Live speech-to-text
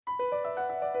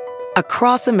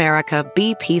Across America,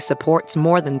 BP supports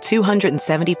more than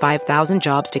 275,000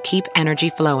 jobs to keep energy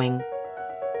flowing.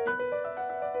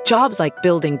 Jobs like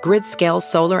building grid-scale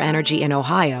solar energy in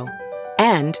Ohio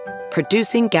and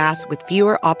producing gas with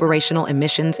fewer operational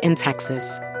emissions in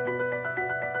Texas.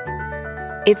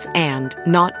 It's and,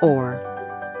 not or.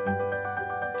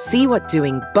 See what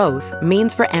doing both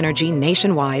means for energy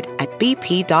nationwide at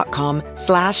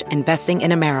bp.com/investing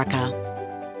in America.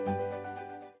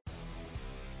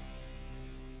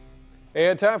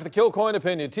 And time for the Kill Coin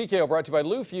Opinion. TKO brought to you by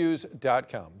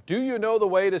LouFuse.com. Do you know the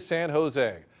way to San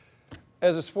Jose?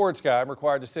 As a sports guy, I'm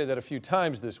required to say that a few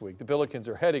times this week. The Billikens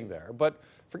are heading there. But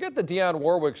forget the Dionne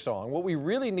Warwick song. What we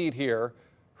really need here,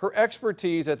 her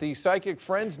expertise at the Psychic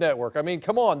Friends Network. I mean,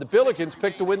 come on. The Billikens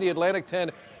picked to win the Atlantic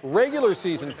 10 regular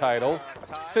season title,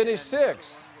 finished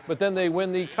 6th, but then they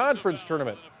win the conference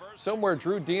tournament. Somewhere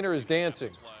Drew Diener is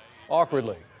dancing,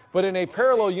 awkwardly. But in a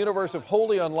parallel universe of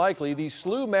wholly unlikely, the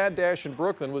SLU Mad Dash in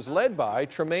Brooklyn was led by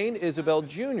Tremaine Isabell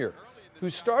Jr., who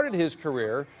started his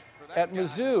career at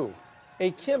Mizzou,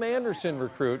 a Kim Anderson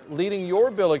recruit leading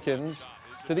your Billikens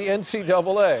to the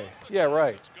NCAA. Yeah,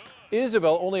 right.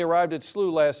 Isabell only arrived at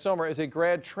SLU last summer as a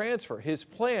grad transfer. His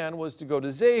plan was to go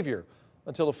to Xavier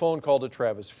until a phone call to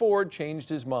Travis Ford changed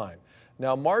his mind.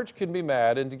 Now, March can be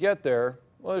mad, and to get there,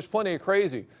 well, there's plenty of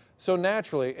crazy. So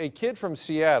naturally, a kid from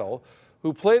Seattle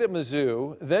who played at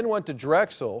Mizzou, then went to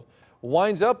Drexel,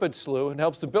 winds up at SLU and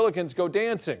helps the Billikens go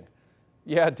dancing.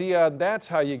 Yeah, Dionne, that's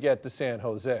how you get to San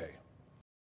Jose.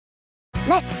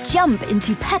 Let's jump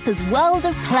into Peppa's world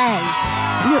of play.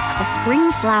 Look for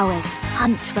spring flowers,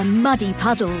 hunt for muddy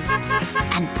puddles,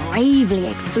 and bravely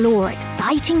explore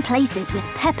exciting places with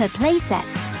Peppa playsets.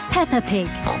 Peppa Pig,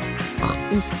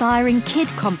 inspiring kid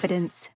confidence.